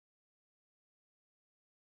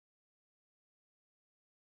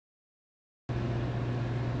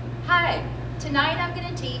Hi, tonight I'm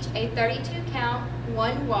going to teach a 32 count,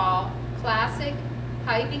 one wall, classic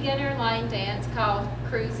high beginner line dance called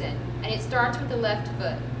Cruisin', and it starts with the left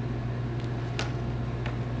foot.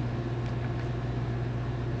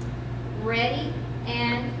 Ready,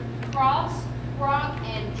 and cross, rock,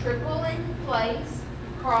 and triple in place,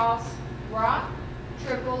 cross, rock,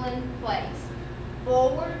 triple in place.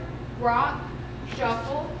 Forward, rock,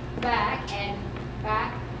 shuffle, back,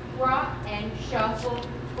 rock, and shuffle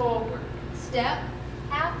forward. Step,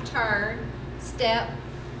 half turn, step,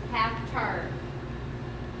 half turn.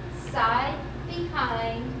 Side,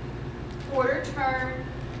 behind, quarter turn,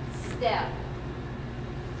 step.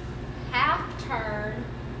 Half turn,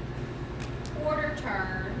 quarter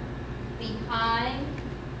turn, behind,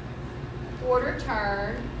 quarter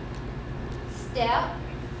turn, step,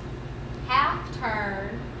 half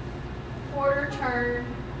turn, quarter turn,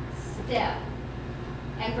 step.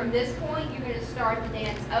 And from this point, you're going to start the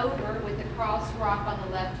dance over with the cross rock on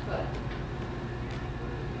the left foot.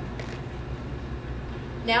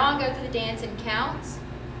 Now I'll go through the dance in counts.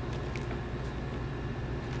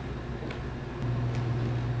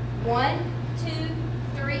 1,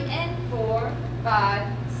 2, 3, and 4, 5,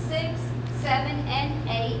 6, 7, and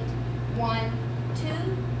 8. 1,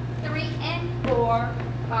 2, 3, and 4,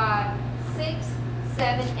 5, 6,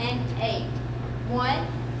 7, and 8. 1,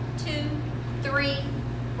 2, 3,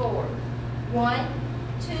 4. 1,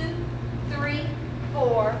 2, 3,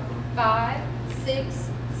 4, 5, 6,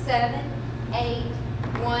 7, 8.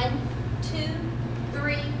 1, 2,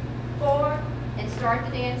 3, 4, and start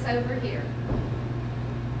the dance over here.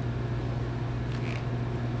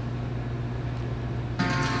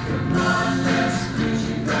 Come on, let's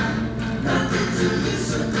Cruisin' run. Nothing to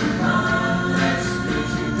listen. Come on, let's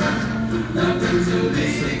Cruisin' run. Nothing to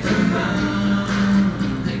listen. Come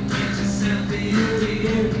on, and get yourself in.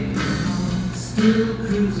 Still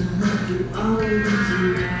cruising after all these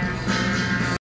years.